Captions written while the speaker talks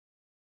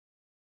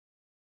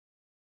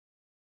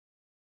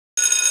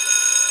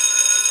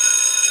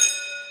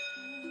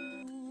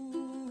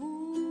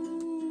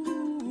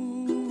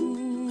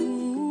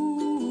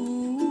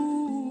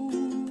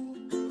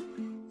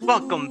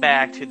Welcome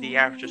back to the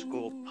After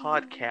School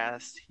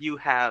Podcast. You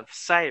have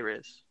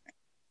Cyrus.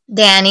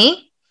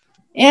 Danny.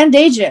 And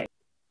AJ.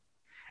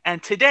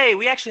 And today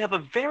we actually have a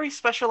very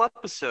special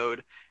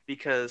episode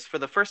because for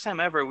the first time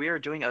ever, we are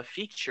doing a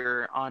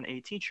feature on a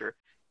teacher.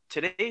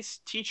 Today's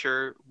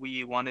teacher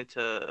we wanted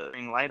to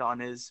bring light on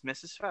is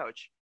Mrs.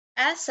 Fouch.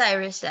 As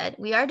Cyrus said,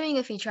 we are doing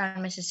a feature on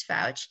Mrs.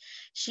 Fouch.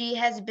 She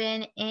has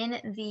been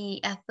in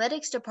the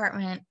athletics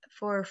department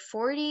for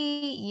 40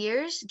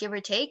 years, give or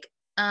take.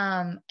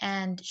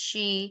 And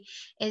she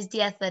is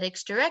the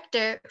athletics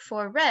director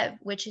for Rev,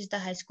 which is the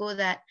high school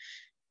that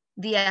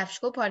the After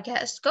School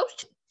Podcast goes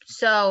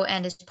to.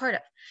 And is part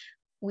of.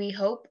 We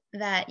hope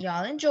that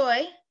y'all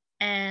enjoy,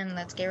 and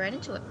let's get right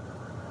into it.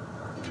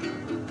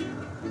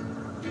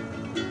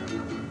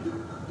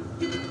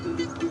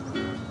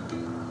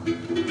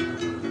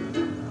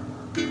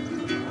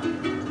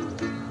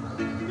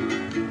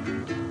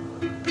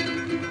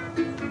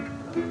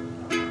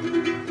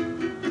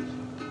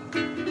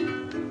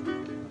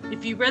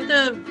 If you read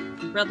the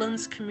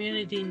Redlands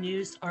Community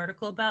News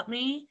article about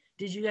me,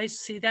 did you guys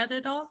see that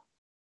at all?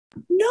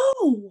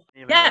 No.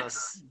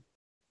 Yes.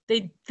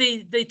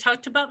 They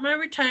talked about my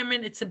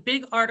retirement. It's a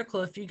big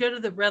article. If you go to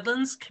the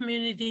Redlands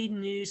Community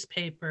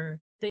newspaper,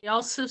 they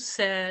also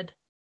said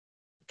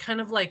kind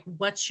of like,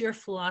 what's your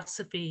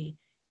philosophy?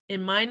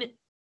 In mine,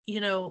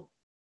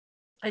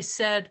 I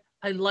said,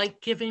 I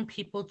like giving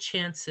people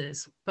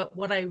chances, but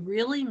what I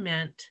really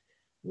meant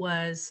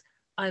was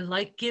I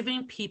like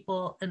giving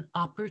people an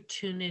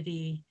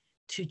opportunity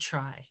to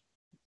try.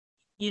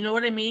 You know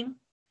what I mean?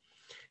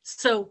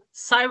 So,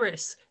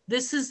 Cyrus,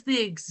 this is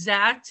the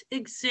exact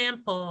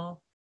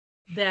example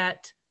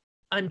that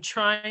I'm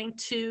trying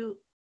to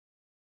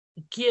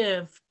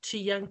give to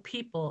young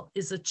people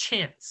is a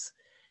chance,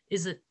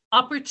 is an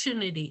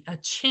opportunity, a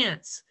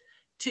chance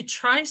to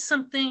try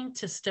something,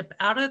 to step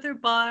out of their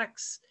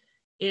box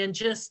and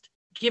just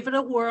give it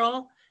a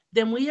whirl.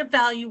 Then we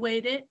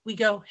evaluate it. We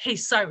go, hey,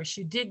 Cyrus,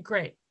 you did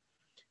great.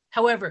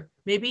 However,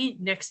 maybe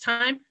next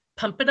time,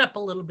 pump it up a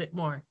little bit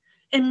more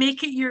and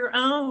make it your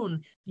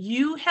own.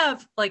 You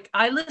have,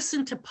 I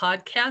listen to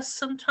podcasts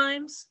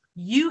sometimes.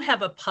 You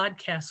have a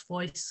podcast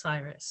voice,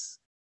 Cyrus.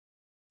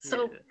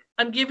 So yeah.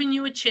 I'm giving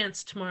you a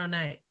chance tomorrow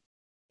night.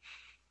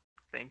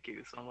 Thank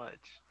you so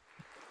much.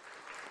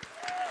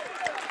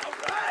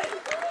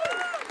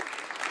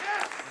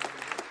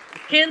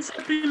 Hands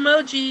up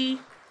emoji.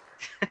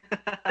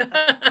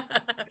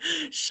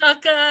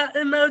 Shaka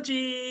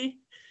emoji.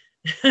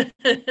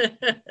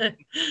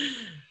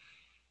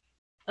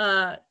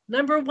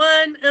 Number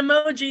one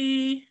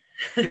emoji.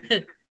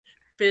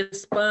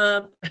 Fist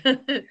bump.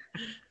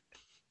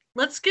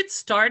 Let's get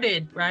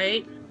started,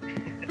 right?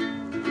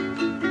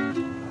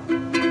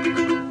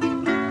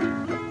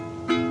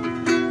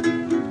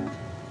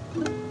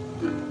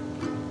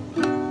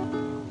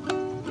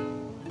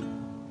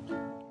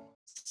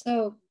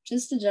 So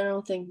just a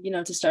general thing,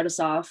 to start us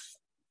off,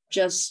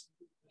 just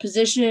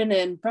position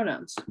and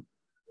pronouns.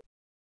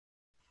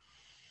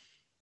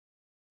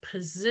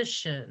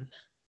 Position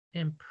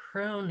and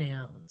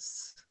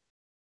pronouns.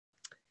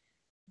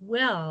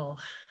 Well,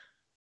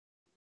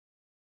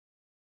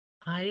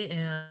 I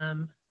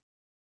am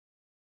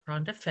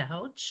Rhonda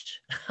Fouch.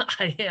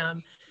 I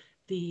am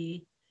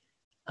the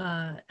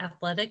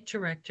athletic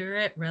director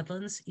at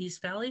Redlands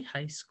East Valley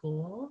High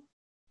School.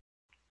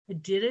 I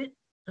did it.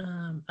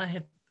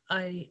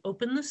 I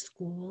opened the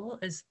school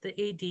as the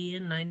AD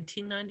in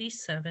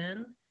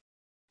 1997,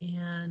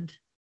 and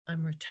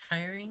I'm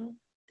retiring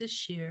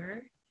this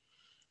year.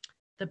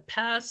 The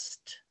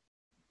past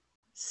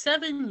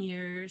 7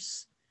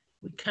 years,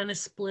 we kind of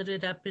split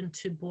it up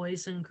into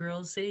boys and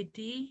girls AD,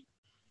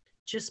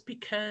 just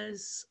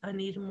because I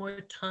needed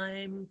more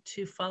time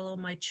to follow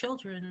my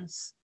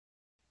children's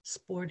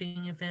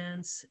sporting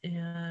events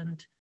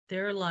and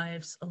their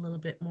lives a little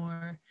bit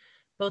more.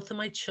 Both of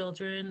my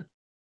children,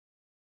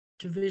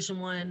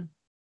 Division I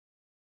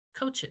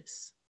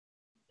coaches.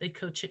 They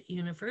coach at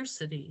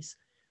universities.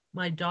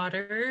 My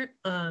daughter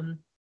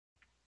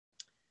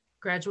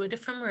graduated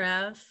from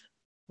Rev,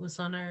 was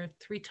on our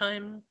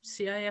 3-time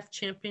CIF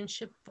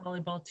championship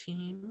volleyball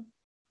team.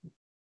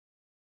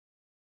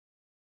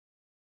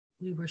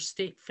 We were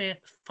state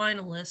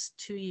finalists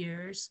 2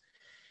 years.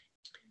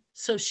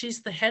 So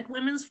she's the head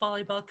women's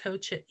volleyball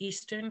coach at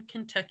Eastern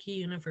Kentucky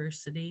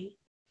University.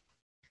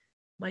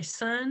 My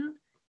son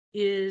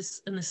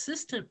is an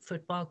assistant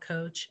football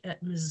coach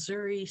at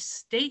Missouri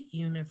State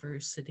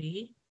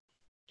University.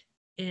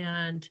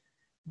 And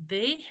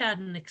they had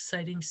an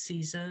exciting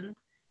season.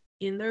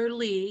 In their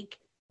league,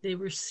 they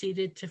were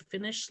seeded to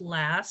finish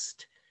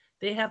last.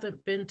 They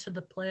haven't been to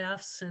the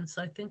playoffs since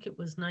I think it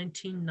was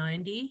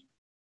 1990.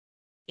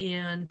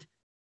 And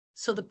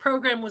so the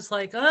program was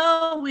like,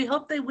 oh, we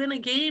hope they win a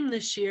game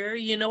this year.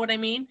 You know what I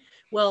mean?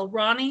 Well,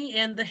 Ronnie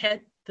and they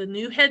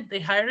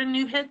hired a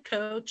new head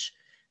coach.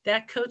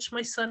 That coach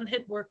my son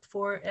had worked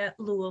for at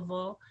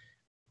Louisville.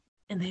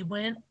 And they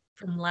went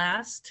from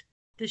last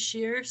this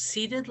year,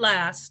 seeded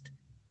last,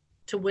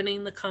 to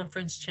winning the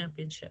conference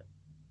championship.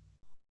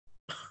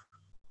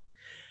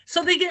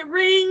 So they get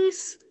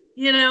rings,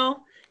 you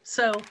know.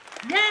 So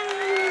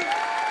yay!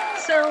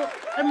 So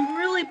I'm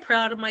really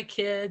proud of my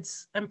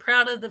kids. I'm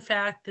proud of the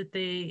fact that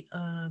they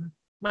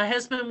my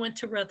husband went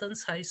to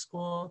Redlands High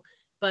School,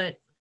 but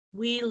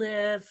we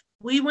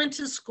went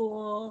to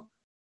school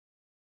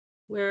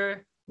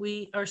where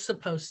we are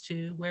supposed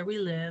to, where we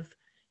live.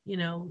 You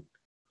know,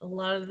 a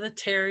lot of the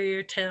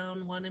Terrier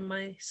Town wanted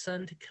my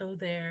son to go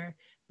there,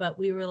 but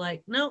we were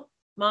like, nope,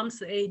 mom's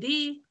the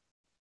AD.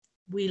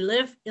 We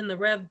live in the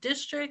Rev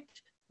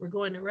district. We're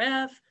going to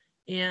Rev.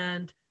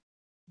 And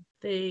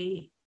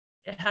they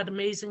had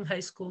amazing high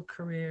school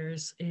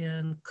careers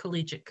and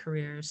collegiate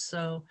careers.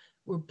 So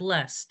we're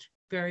blessed,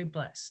 very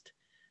blessed.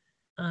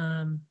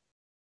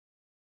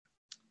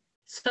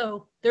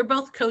 So they're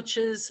both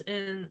coaches,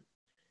 and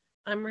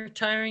I'm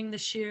retiring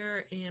this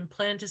year and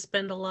plan to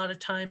spend a lot of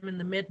time in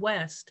the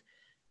Midwest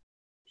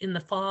in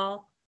the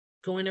fall,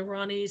 going to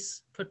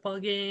Ronnie's football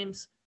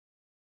games,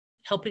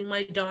 helping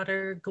my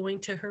daughter, going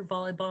to her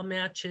volleyball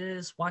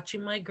matches,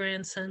 watching my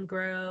grandson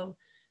grow.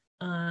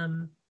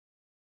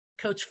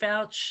 Coach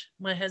Fouch,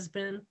 my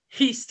husband,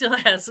 he still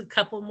has a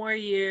couple more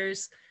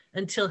years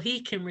until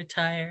he can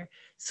retire.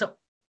 So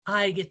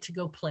I get to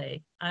go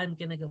play. I'm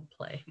going to go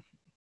play.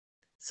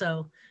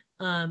 So,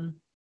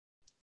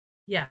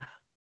 yeah,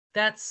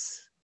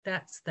 that's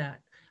that.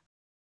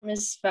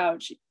 Miss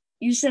Fouch,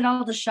 you said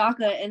all the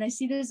shaka, and I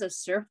see there's a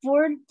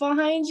surfboard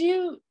behind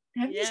you.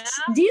 Yeah.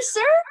 Do you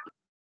surf?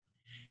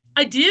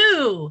 I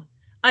do.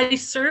 I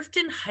surfed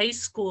in high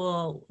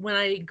school when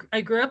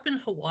I grew up in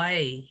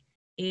Hawaii,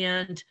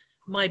 and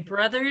my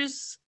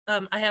brothers,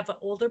 I have an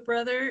older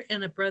brother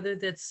and a brother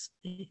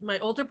my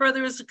older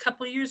brother is a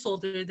couple years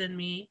older than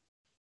me.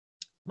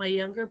 My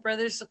younger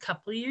brother's a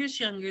couple years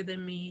younger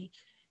than me,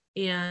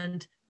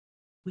 and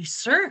we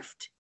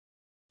surfed.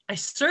 I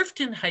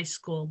surfed in high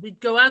school. We'd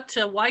go out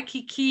to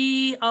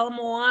Waikiki, Ala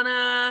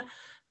Moana.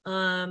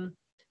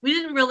 We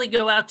didn't really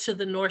go out to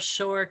the North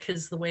Shore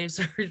because the waves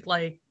are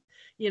like,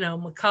 you know,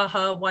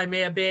 Makaha,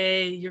 Waimea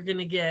Bay, you're going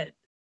to get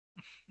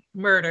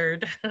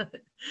murdered.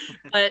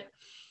 But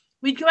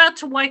we'd go out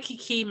to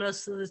Waikiki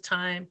most of the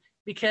time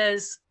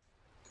because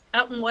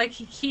out in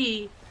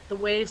Waikiki, the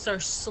waves are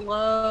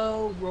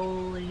slow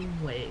rolling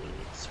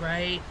waves,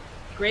 right?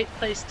 Great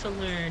place to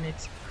learn.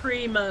 It's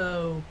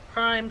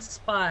prime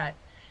spot.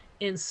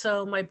 And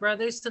so my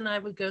brothers and I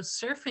would go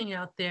surfing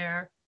out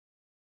there,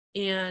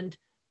 and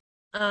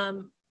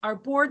our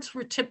boards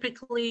were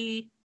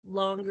typically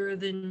longer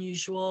than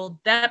usual.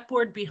 That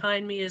board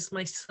behind me is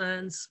my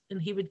son's, and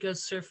he would go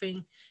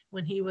surfing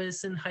when he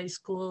was in high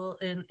school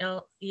and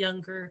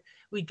younger.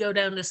 We'd go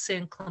down to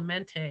San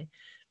Clemente.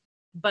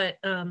 But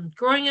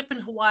growing up in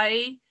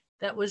Hawaii,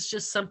 that was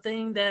just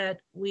something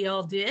that we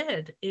all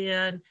did.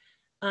 And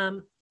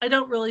I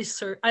don't really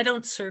surf. I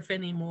don't surf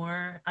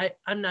anymore.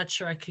 I'm not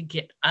sure I could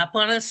get up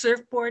on a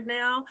surfboard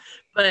now,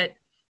 but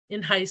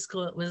in high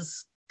school, it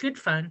was good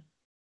fun.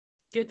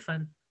 Good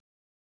fun.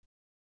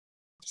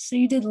 So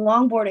you did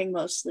longboarding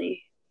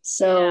mostly.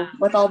 So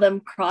with all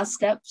them cross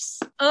steps.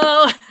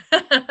 Oh,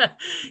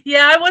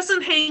 yeah, I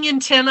wasn't hanging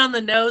 10 on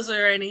the nose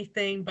or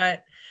anything,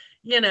 but,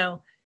 you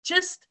know,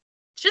 just,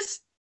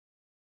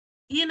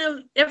 you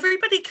know,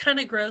 everybody kind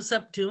of grows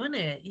up doing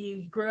it.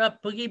 You grow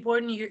up boogie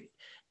boarding.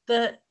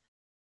 The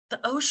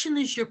ocean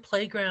is your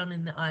playground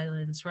in the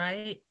islands,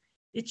 right?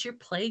 It's your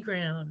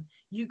playground.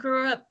 You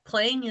grew up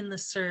playing in the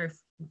surf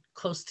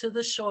close to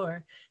the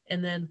shore.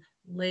 And then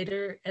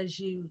later, as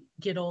you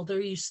get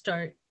older, you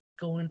start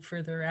going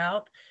further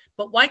out.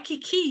 But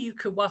Waikiki, you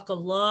could walk a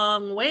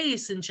long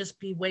ways and just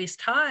be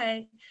waist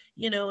high,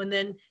 you know, and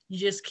then you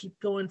just keep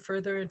going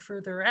further and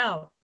further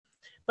out.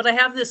 But I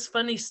have this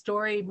funny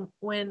story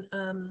when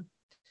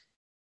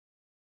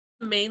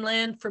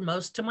mainland for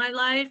most of my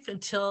life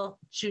until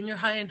junior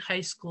high and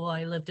high school,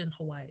 I lived in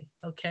Hawaii,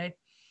 okay?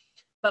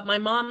 But my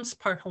mom's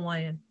part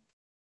Hawaiian.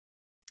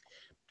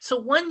 So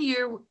one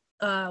year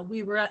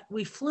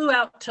we flew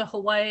out to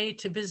Hawaii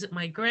to visit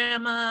my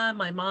grandma,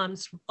 my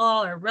mom's,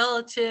 all our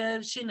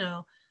relatives, you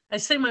know. I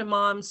say my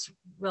mom's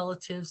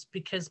relatives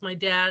because my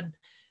dad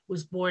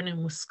was born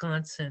in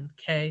Wisconsin,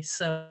 okay?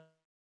 So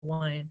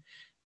Hawaiian,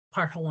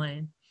 part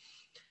Hawaiian.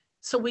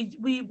 So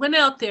we went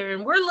out there,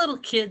 and we're little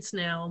kids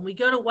now, and we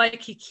go to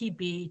Waikiki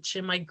Beach,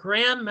 and my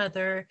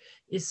grandmother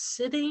is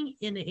sitting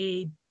in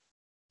a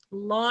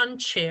lawn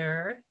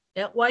chair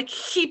at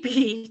Waikiki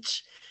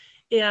Beach,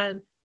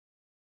 and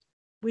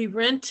we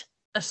rent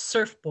a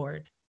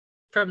surfboard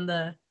from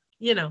the,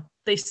 you know,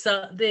 they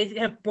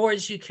have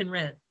boards you can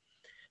rent.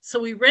 So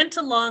we rent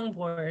a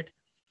longboard.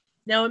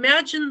 Now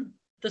imagine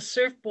the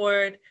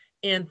surfboard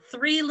and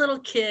three little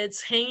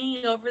kids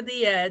hanging over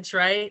the edge,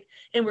 right?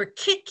 And we're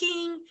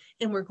kicking,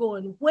 and we're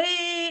going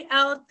way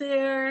out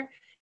there.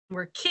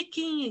 We're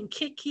kicking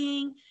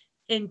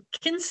and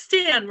can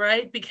stand,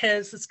 right?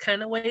 Because it's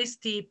kind of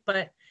waist deep,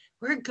 but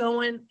we're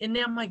going. And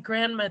now my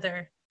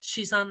grandmother,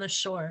 she's on the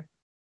shore.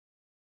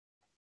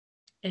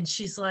 And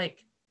she's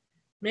like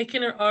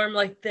making her arm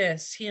like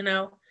this, you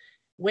know,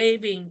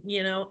 waving,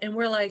 you know, and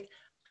we're like,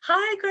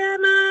 hi,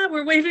 Grandma.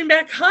 We're waving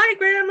back, hi,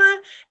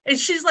 Grandma. And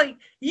she's like,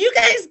 you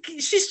guys,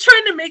 she's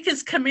trying to make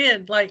us come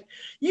in. Like,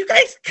 you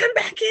guys come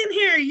back in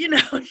here. You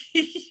know,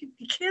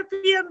 you can't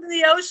be in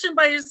the ocean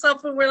by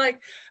yourself. And we're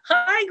like,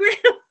 hi,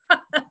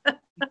 Grandma.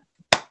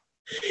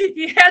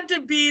 You had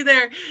to be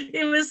there.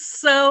 It was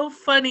so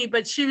funny,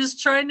 but she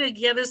was trying to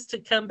get us to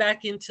come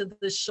back into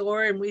the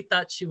shore, and we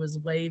thought she was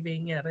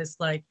waving at us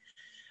like,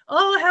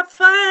 oh, have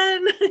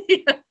fun.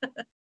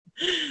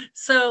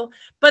 So,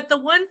 but the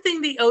one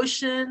thing the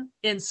ocean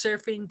and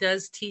surfing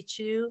does teach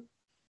you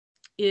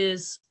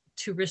is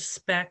to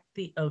respect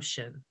the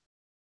ocean.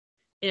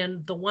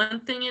 And the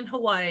one thing in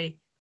Hawaii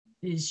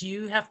is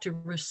you have to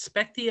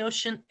respect the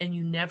ocean, and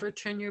you never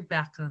turn your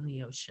back on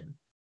the ocean.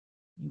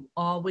 You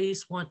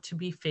always want to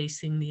be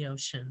facing the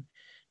ocean,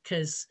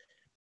 because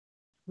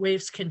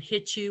waves can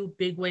hit you,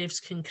 big waves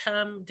can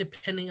come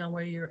depending on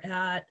where you're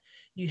at.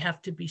 You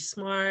have to be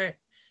smart.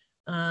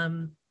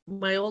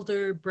 My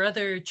older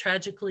brother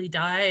tragically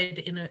died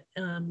in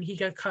he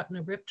got caught in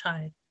a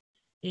riptide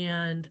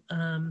and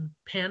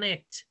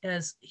panicked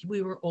as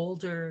we were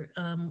older.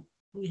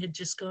 We had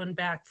just gone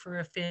back for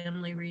a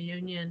family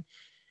reunion,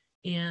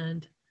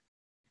 and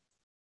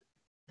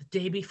the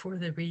day before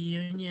the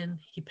reunion,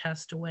 he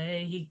passed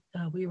away.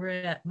 We were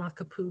at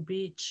Makapu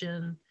Beach,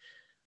 and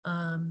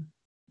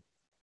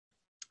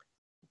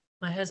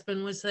my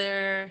husband was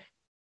there,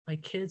 my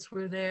kids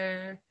were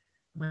there,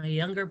 my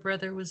younger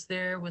brother was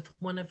there with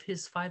one of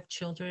his 5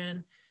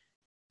 children.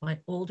 My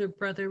older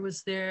brother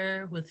was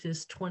there with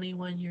his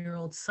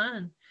 21-year-old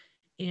son,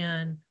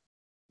 and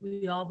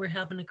we all were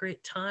having a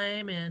great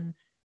time. And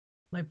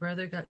my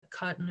brother got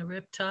caught in a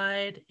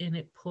riptide, and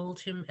it pulled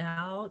him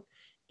out.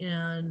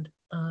 And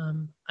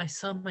I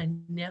saw my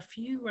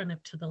nephew run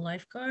up to the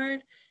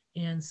lifeguard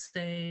and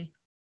say,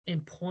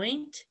 and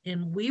point,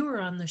 and we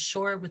were on the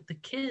shore with the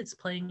kids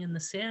playing in the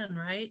sand,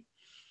 right?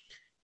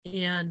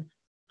 And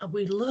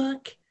we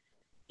look,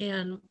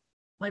 and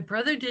my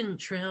brother didn't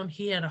drown.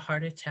 He had a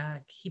heart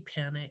attack. He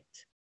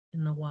panicked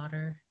in the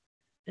water.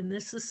 And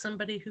this is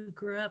somebody who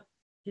grew up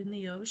in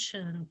the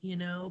ocean, you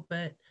know,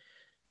 but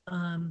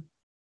and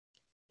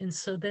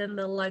so then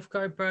the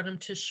lifeguard brought him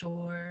to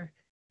shore,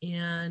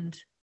 and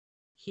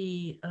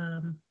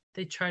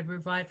they tried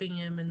reviving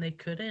him, and they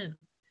couldn't.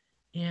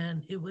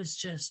 And it was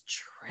just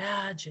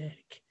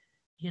tragic,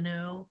 you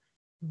know,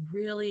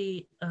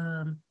 really,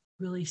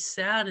 really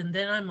sad. And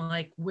then I'm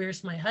like,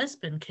 where's my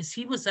husband? Because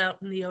he was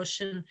out in the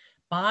ocean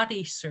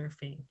body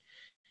surfing.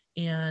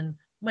 And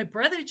my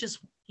brother just,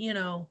 you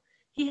know,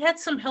 he had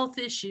some health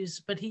issues,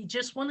 but he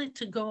just wanted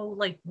to go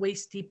like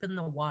waist deep in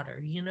the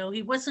water. You know,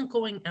 he wasn't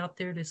going out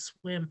there to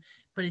swim,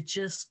 but it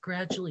just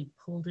gradually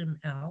pulled him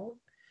out.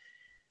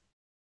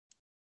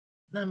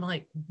 And I'm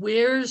like,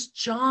 where's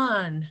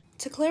John?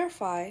 To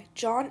clarify,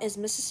 John is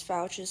Mrs.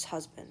 Fouch's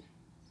husband.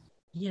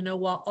 You know,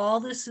 while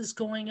all this is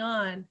going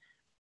on,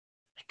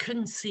 I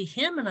couldn't see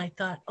him, and I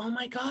thought, oh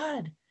my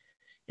God.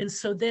 And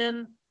so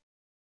then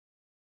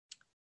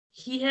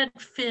he had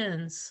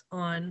fins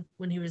on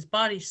when he was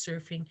body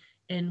surfing.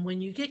 And when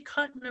you get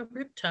caught in a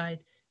riptide,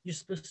 you're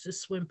supposed to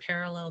swim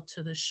parallel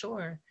to the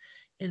shore.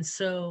 And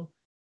so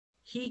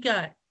he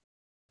got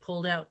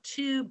pulled out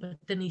too, but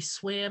then he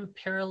swam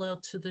parallel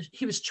to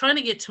he was trying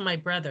to get to my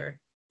brother,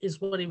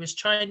 is what he was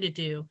trying to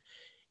do.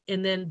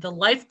 And then the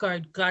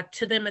lifeguard got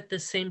to them at the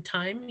same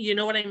time. You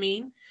know what I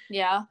mean?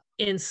 Yeah.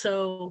 And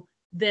so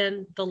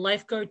then the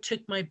lifeguard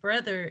took my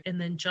brother,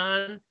 and then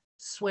John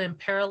swam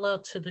parallel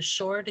to the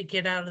shore to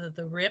get out of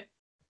the rip.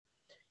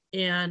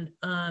 And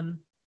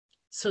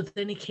so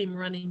then he came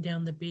running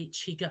down the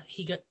beach.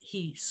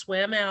 He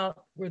swam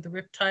out where the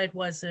riptide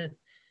wasn't,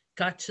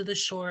 got to the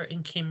shore,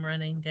 and came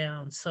running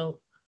down. So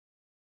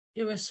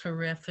it was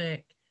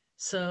horrific.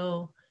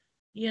 So,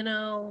 you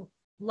know,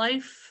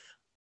 life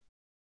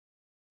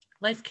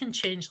can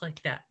change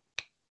like that.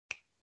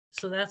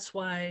 So that's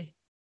why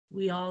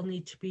we all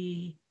need to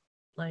be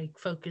like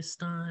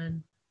focused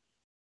on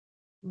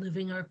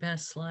living our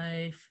best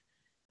life,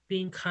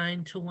 being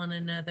kind to one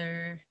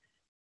another,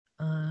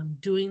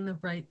 doing the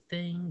right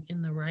thing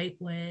in the right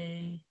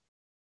way,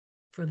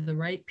 for the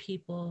right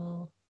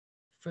people,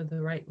 for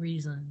the right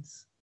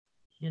reasons.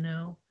 You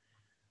know,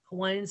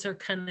 Hawaiians are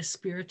kind of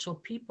spiritual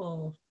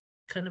people,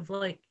 kind of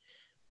like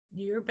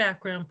your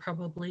background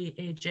probably,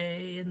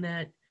 AJ, in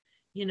that,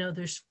 you know,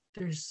 there's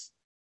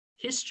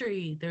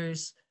history,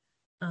 there's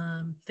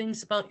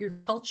things about your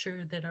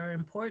culture that are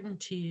important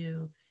to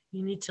you.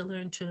 You need to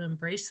learn to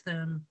embrace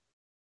them,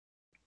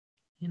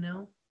 you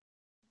know?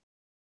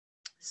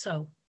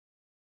 So,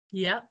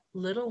 yeah,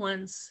 little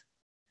ones,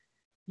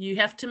 you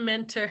have to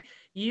mentor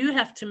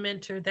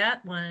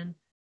that one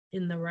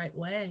in the right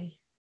way,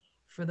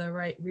 for the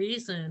right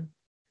reason.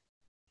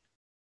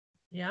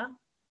 Yeah.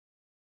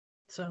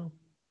 So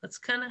that's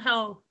kind of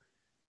how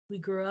we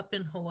grew up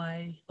in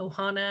Hawaii.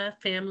 Ohana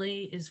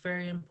family is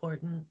very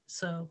important.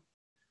 So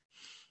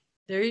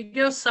there you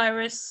go,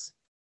 Cyrus.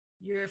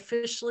 You're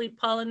officially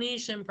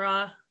Polynesian,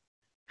 brah.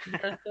 You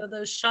gotta throw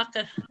those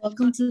shaka.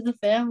 Welcome to the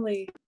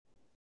family.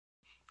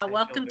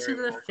 Welcome to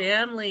the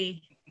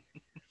family.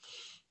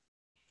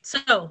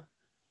 So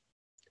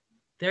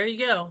there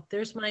you go.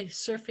 There's my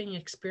surfing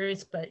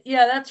experience. But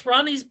yeah, that's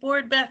Ronnie's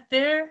board back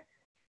there.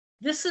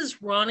 This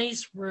is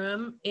Ronnie's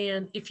room.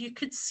 And if you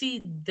could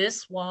see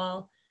this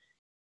wall,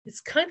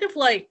 it's kind of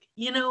like,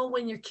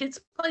 when your kids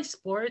play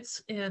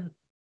sports, and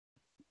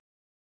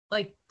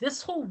like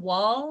this whole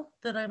wall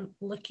that I'm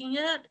looking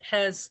at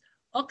has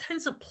all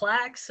kinds of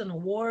plaques and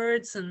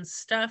awards and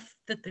stuff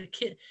that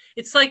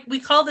it's like, we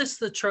call this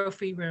the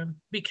trophy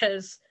room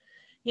because,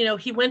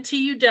 he went to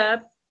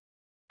UW.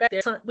 Back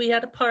there, we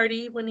had a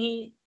party when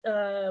he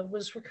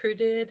was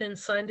recruited and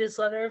signed his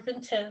letter of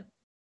intent.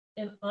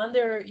 And on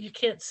there, you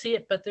can't see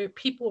it, but there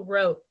people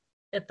wrote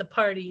at the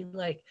party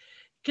like,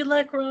 "Good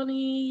luck,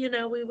 Ronnie.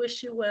 We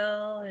wish you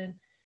well." And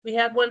we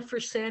had one for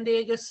San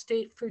Diego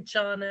State for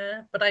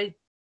Jonna, but I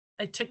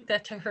took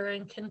that to her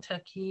in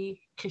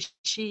Kentucky because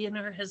she and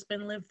her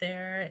husband live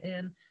there,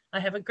 and I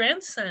have a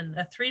grandson,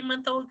 a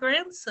 3-month-old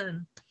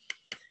grandson.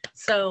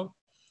 So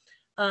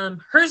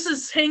hers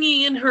is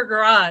hanging in her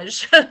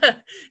garage.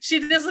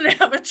 She doesn't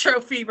have a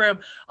trophy room.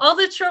 All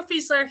the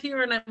trophies are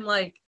here, and I'm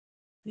like,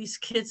 these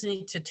kids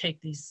need to take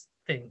these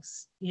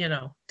things,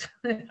 So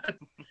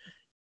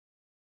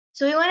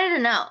we wanted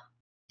to know,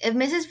 if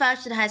Mrs.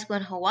 Fouch did high school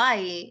in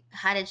Hawaii,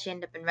 how did she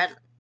end up in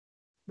Redlands?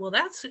 Well,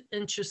 that's an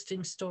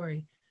interesting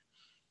story.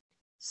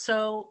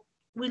 So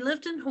we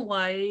lived in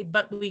Hawaii,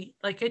 but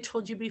like I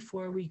told you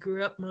before, we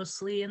grew up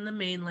mostly in the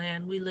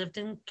mainland. We lived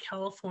in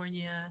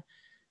California.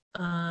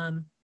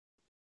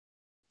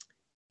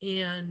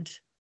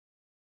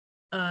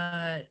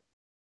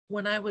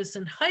 When I was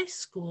in high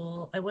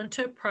school, I went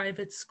to a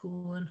private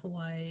school in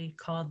Hawaii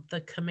called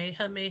the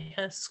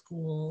Kamehameha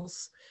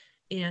Schools,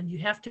 and you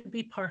have to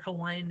be part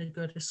Hawaiian to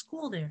go to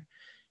school there.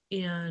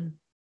 And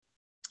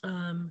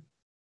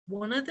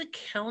one of the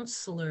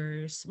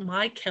counselors,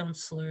 my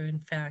counselor, in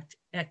fact,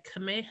 at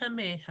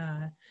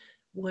Kamehameha,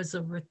 was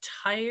a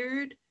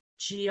retired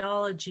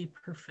geology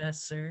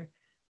professor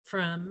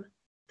from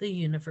the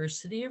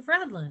University of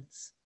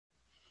Redlands.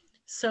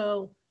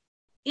 So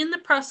in the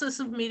process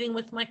of meeting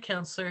with my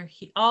counselor,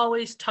 he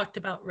always talked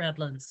about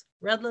Redlands.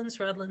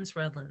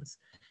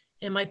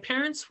 And my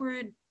parents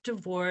were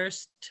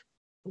divorced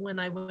when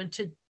I went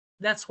to,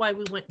 that's why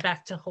we went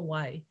back to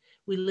Hawaii.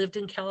 We lived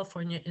in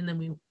California, and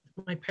then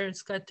my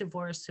parents got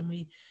divorced,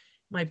 and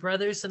my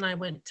brothers and I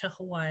went to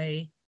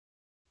Hawaii.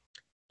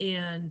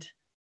 And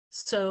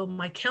so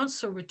my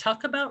counselor would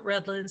talk about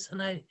Redlands,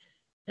 and I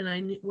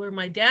knew where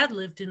my dad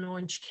lived in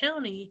Orange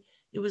County.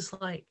 It was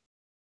like,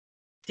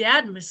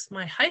 Dad missed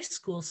my high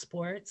school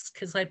sports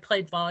because I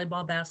played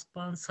volleyball,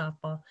 basketball, and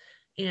softball.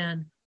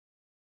 And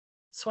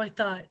so I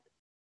thought,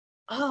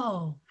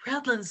 oh,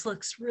 Redlands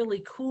looks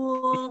really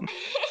cool.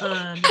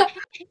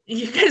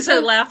 You guys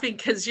are laughing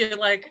because you're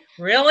like,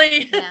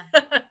 really? Yeah.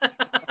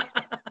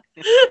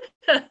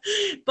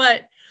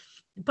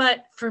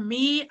 But for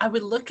me, I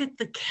would look at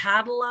the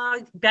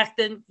catalog. Back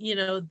then,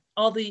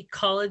 all the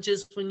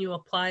colleges, when you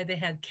apply, they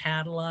had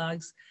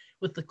catalogs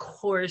with the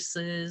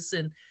courses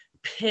and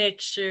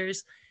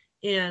pictures.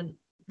 And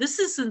this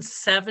is in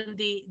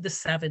the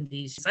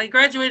 70s. I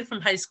graduated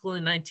from high school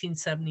in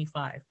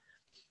 1975.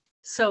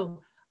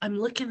 So I'm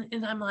looking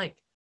and I'm like,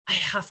 I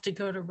have to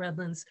go to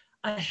Redlands.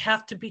 I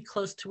have to be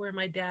close to where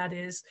my dad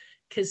is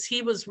because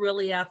he was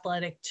really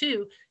athletic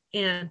too.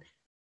 And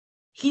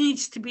he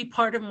needs to be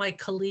part of my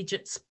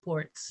collegiate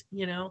sports,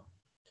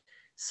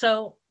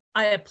 So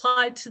I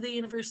applied to the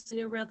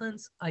University of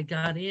Redlands. I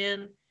got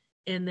in,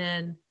 and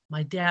then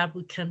my dad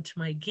would come to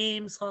my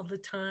games all the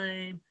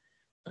time.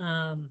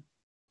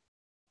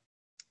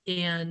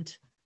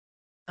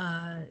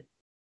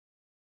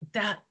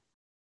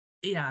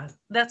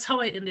 That's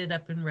how I ended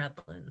up in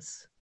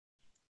Redlands.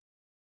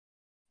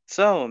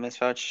 So, Miss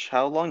Fouch,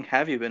 how long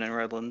have you been in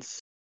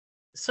Redlands?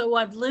 So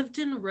I've lived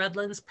in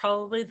Redlands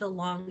probably the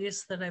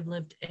longest that I've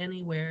lived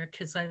anywhere,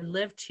 because I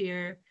lived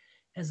here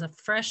as a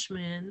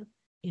freshman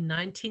in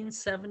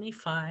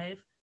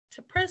 1975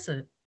 to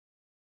present.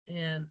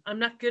 And I'm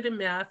not good at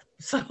math,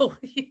 so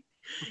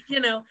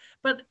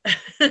but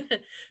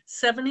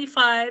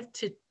 75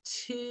 to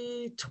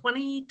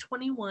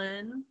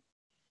 2021.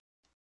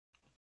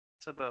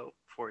 It's about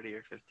 40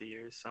 or 50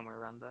 years, somewhere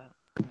around that.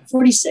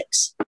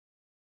 46.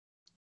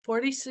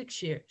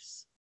 46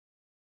 years.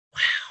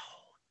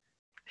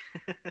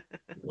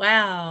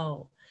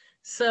 Wow.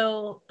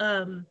 So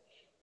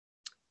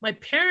my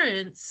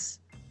parents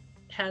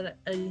had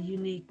a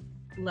unique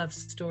love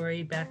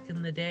story back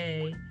in the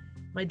day.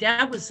 My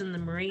dad was in the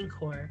Marine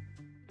Corps,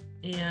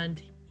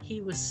 and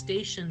he was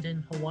stationed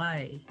in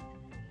Hawaii.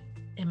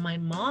 And my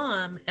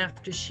mom,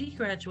 after she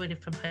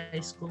graduated from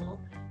high school,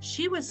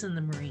 she was in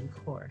the Marine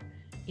Corps.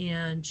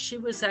 And she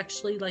was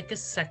actually like a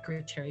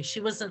secretary.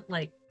 She wasn't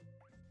like,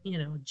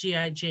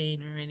 G.I.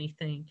 Jane or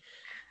anything.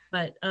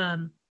 But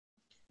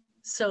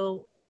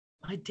so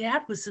my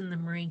dad was in the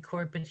Marine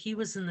Corps, but he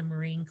was in the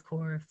Marine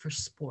Corps for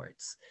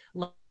sports.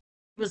 He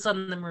was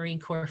on the Marine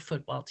Corps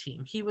football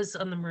team. He was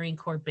on the Marine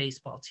Corps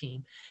baseball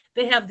team.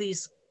 They have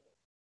these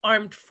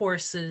armed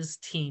forces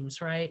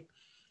teams, right?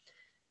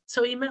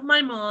 So he met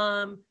my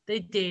mom, they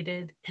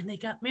dated, and they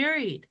got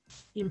married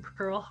in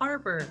Pearl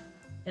Harbor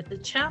at the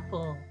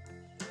chapel.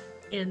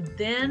 And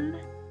then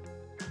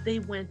they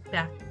went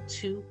back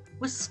to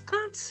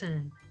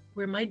Wisconsin,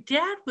 where my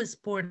dad was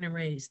born and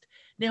raised.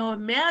 Now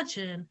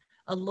imagine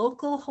a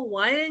local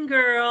Hawaiian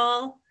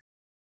girl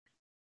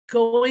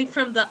going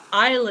from the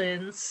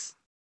islands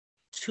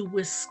to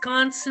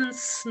Wisconsin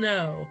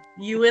snow.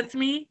 You with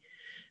me?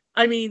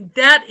 I mean,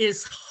 that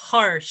is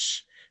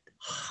harsh,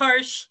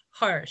 harsh,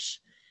 harsh.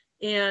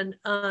 And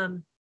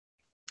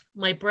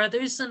my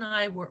brothers and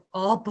I were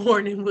all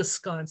born in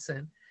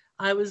Wisconsin.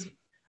 I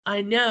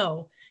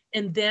know.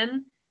 And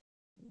then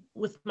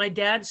with my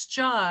dad's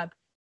job,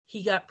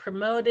 he got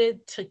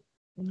promoted to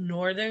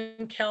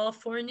Northern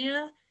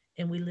California,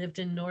 and we lived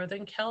in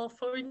Northern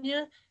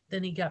California.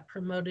 Then he got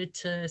promoted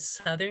to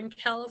Southern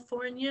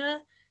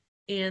California.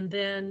 And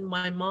then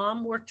my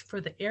mom worked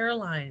for the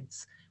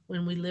airlines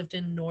when we lived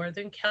in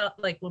Northern Cal.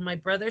 Like when my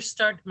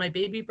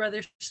baby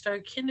brother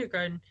started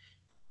kindergarten,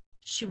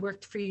 she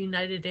worked for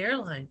United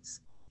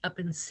Airlines up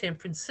in San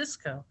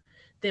Francisco.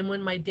 Then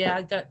when my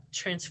dad got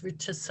transferred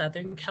to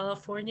Southern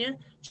California,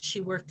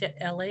 she worked at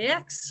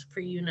LAX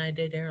for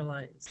United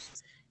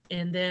Airlines.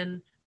 And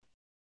then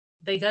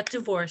they got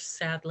divorced,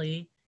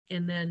 sadly.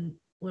 And then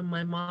when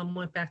my mom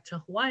went back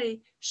to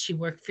Hawaii, she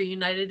worked for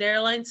United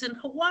Airlines in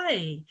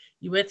Hawaii.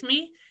 You with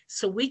me?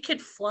 So we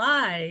could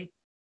fly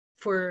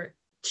for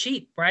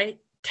cheap, right?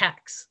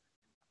 Tax,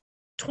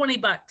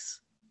 $20.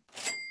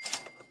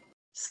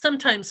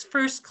 Sometimes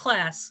first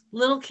class,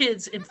 little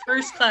kids in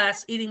first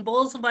class eating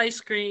bowls of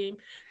ice cream,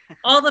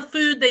 all the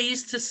food they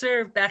used to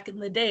serve back in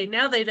the day.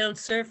 Now they don't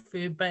serve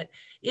food, but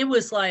it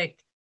was fun.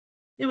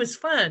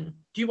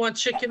 Do you want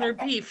chicken or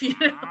beef? You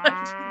know?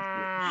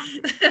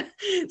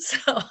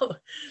 So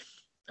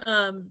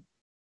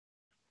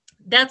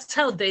that's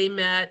how they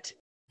met.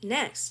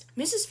 Next,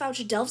 Mrs.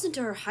 Fauci delves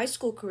into her high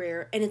school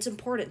career and its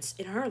importance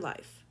in her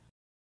life.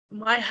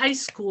 My high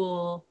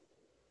school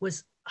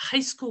was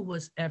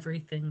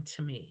everything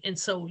to me. And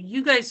so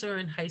you guys are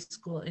in high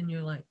school and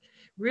you're like,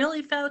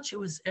 really, Fauci, it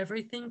was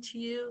everything to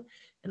you?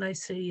 And I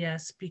say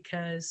yes,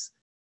 because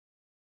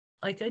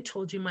like I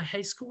told you, my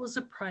high school was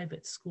a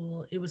private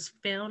school. It was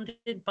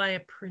founded by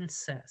a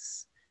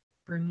princess.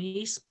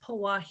 Bernice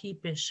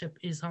Pawahi Bishop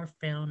is our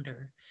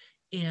founder.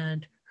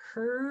 And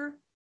her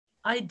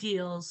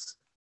ideals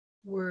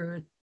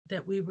were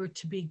that we were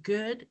to be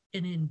good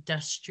and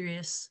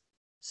industrious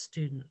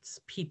students,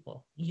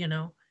 people,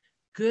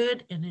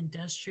 good and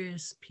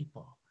industrious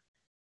people.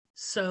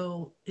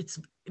 So it's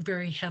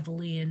very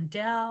heavily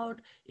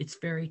endowed. It's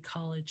very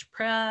college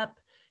prep.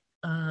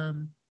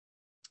 And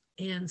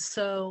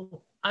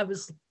so I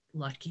was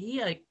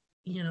lucky. I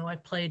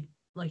played,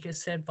 like I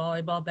said,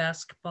 volleyball,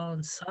 basketball,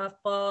 and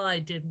softball. I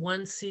did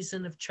one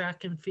season of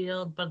track and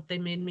field, but they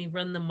made me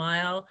run the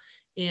mile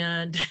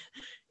and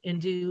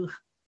do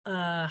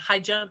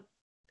high jump.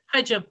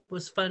 High jump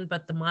was fun,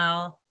 but the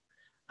mile,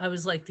 I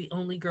was like the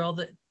only girl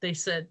that they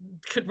said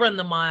could run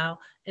the mile,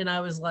 and I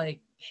was like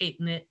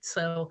hating it.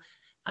 So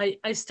I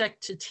stuck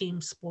to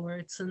team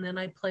sports, and then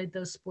I played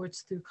those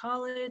sports through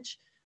college.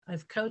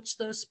 I've coached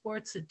those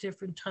sports at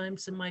different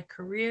times in my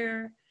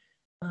career.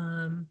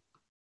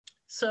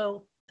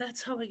 So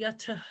that's how I got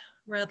to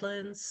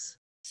Redlands.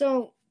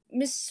 So,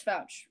 Mrs.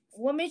 Fauch,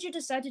 what made you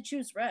decide to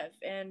choose Rev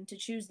and to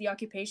choose the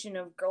occupation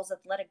of girls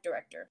athletic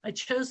director? I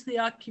chose the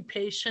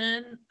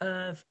occupation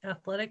of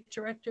athletic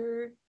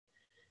director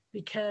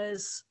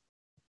because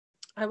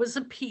I was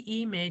a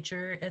PE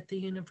major at the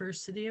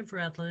University of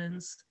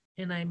Redlands,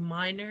 and I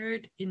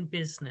minored in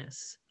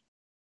business.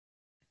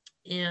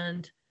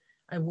 And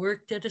I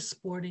worked at a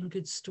sporting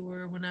goods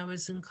store when I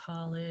was in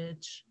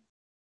college.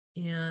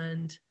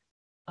 And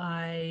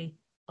I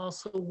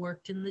also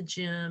worked in the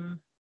gym.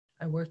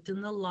 I worked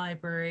in the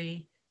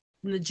library.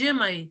 In the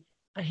gym,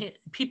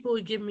 people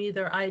would give me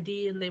their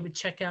ID and they would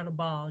check out a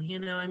ball.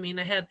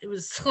 It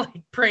was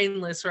like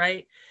brainless,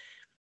 right?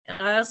 And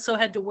I also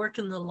had to work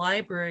in the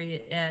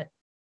library at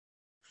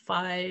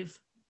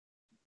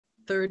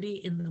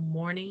 5:30 in the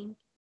morning,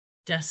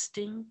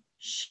 dusting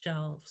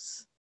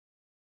shelves.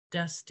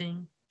 That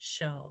sounds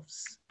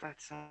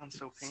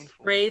so painful.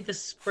 Spray the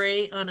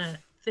spray on a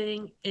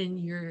thing, and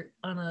you're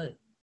on a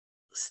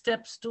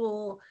step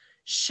stool,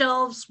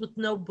 shelves with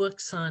no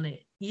books on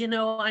it.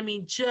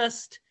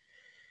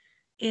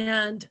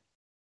 And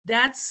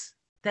that's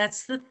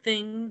the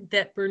thing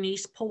that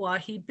Bernice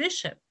Pawahi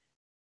Bishop,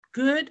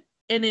 good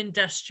and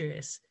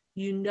industrious.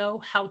 You know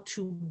how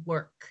to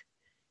work.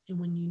 And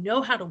when you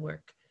know how to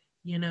work,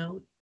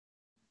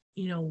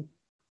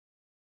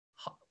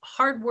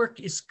 hard work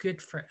is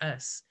good for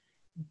us.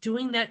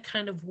 Doing that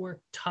kind of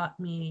work taught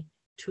me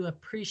to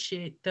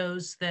appreciate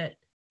those that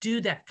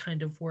do that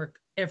kind of work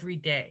every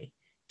day,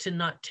 to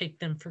not take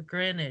them for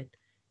granted,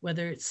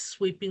 whether it's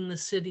sweeping the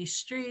city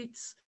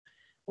streets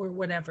or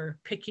whatever,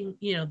 picking,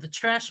 the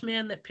trash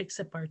man that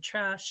picks up our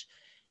trash,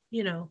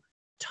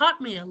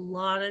 taught me a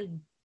lot of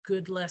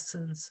good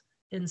lessons.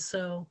 And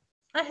so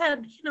I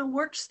had,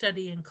 work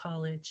study in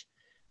college.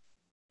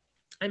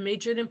 I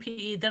majored in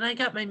PE. Then I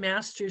got my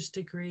master's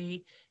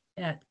degree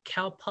at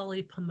Cal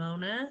Poly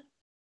Pomona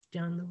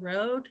down the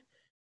road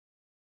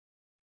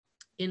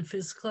in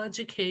physical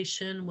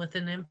education with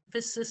an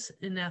emphasis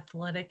in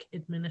athletic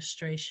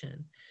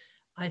administration.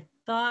 I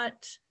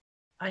thought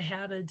I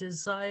had a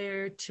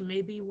desire to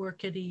maybe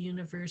work at a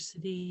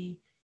university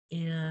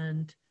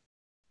and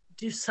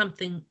do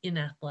something in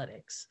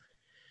athletics.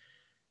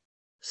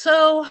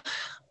 So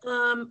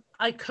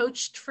I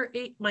coached for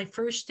my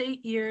first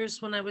 8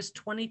 years when I was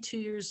 22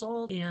 years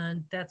old,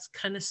 and that's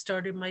kind of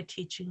started my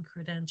teaching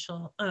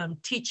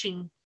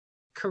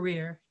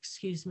career,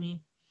 excuse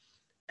me.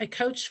 I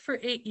coached for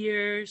 8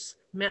 years,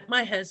 met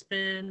my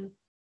husband,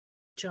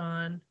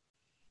 John,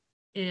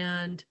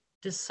 and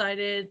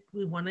decided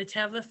we wanted to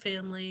have a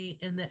family,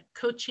 and that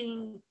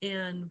coaching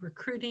and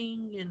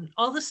recruiting and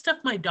all the stuff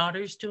my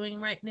daughter's doing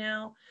right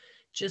now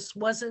just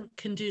wasn't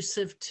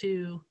conducive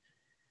to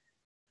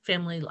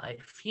family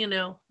life.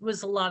 It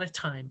was a lot of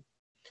time.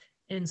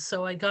 And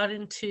so I got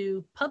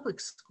into public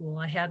school.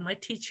 I had my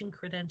teaching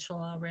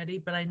credential already,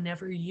 but I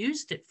never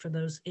used it for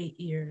those 8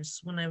 years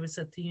when I was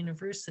at the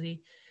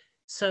university.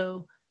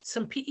 So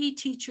some PE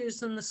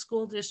teachers in the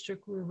school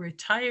district were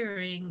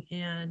retiring,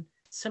 and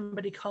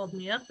somebody called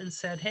me up and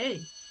said, hey,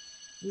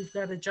 we've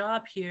got a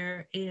job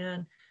here.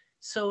 And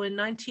so in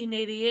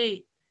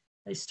 1988,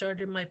 I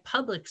started my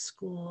public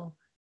school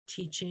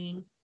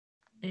teaching,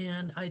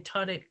 and I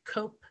taught at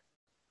Cope.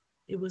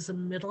 It was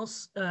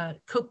a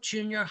Cope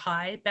Junior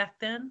High back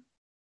then.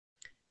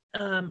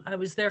 I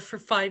was there for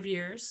 5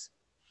 years,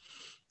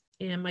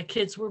 and my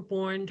kids were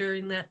born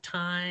during that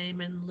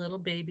time and little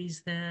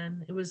babies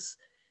then.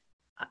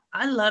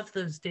 I loved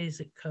those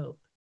days at Cope.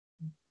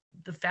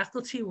 The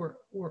faculty were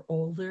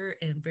older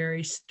and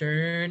very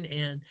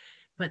stern,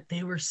 but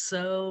they were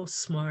so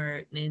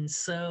smart and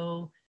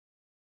so,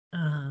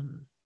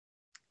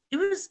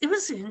 it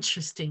was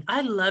interesting.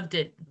 I loved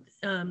it.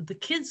 The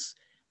kids,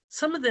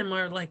 some of them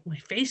are like my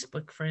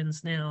Facebook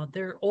friends now.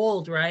 They're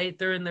old, right?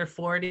 They're in their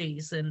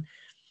 40s.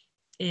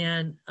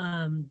 And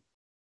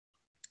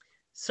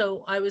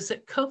so I was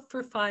at Cope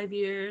for 5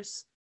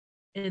 years,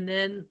 and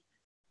then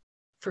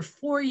for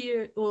 4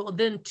 years,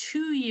 then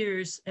 2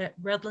 years at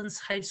Redlands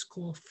High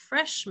School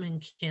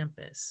freshman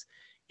campus.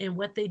 And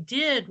what they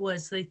did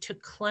was they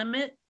took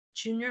Clement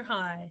Junior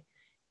High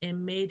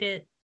and made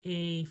it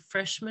a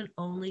freshman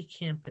only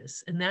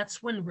campus. And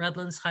that's when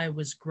Redlands High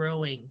was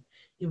growing.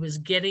 It was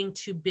getting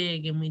too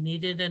big, and we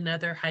needed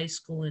another high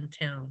school in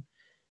town.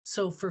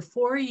 So for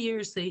 4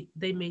 years, they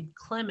made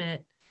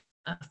Clement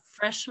a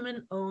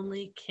freshman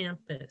only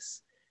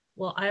campus.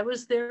 Well, I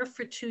was there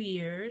for 2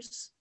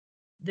 years.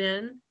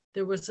 Then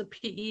there was a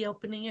PE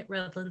opening at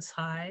Redlands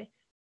High.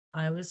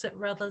 I was at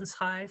Redlands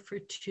High for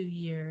 2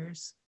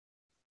 years.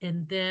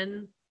 And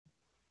then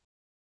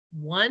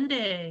one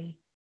day,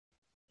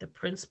 the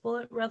principal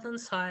at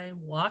Redlands High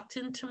walked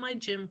into my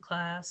gym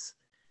class,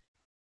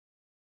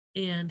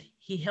 and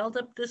he held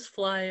up this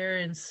flyer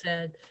and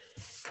said,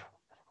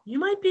 you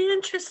might be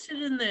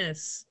interested in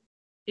this.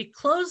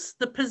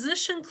 The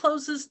position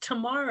closes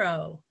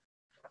tomorrow.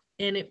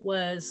 And it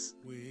was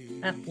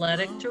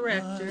athletic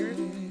director,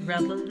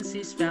 Redlands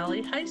East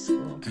Valley High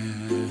School.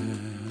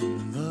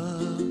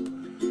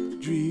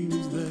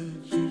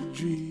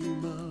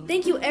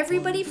 Thank you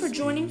everybody for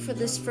joining for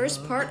this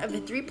first part of a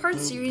 3-part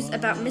series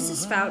about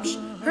Mrs. Fouch,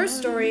 her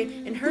story,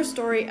 and her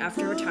story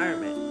after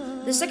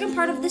retirement. The second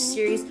part of this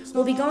series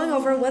will be going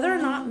over whether or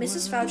not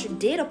Mrs. Fouch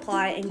did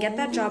apply and get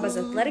that job as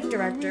athletic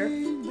director,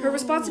 her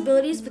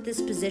responsibilities with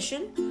this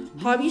position,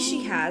 hobbies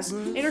she has,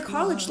 and her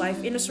college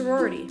life in a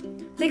sorority.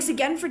 Thanks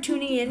again for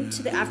tuning in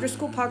to the After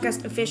School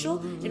Podcast Official,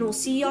 and we'll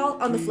see y'all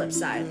on the flip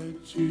side.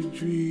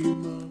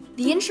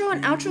 The intro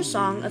and outro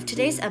song of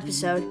today's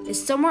episode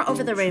is Somewhere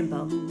Over the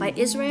Rainbow by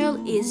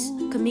Israel Is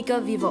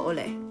Kamika Viva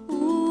Ole.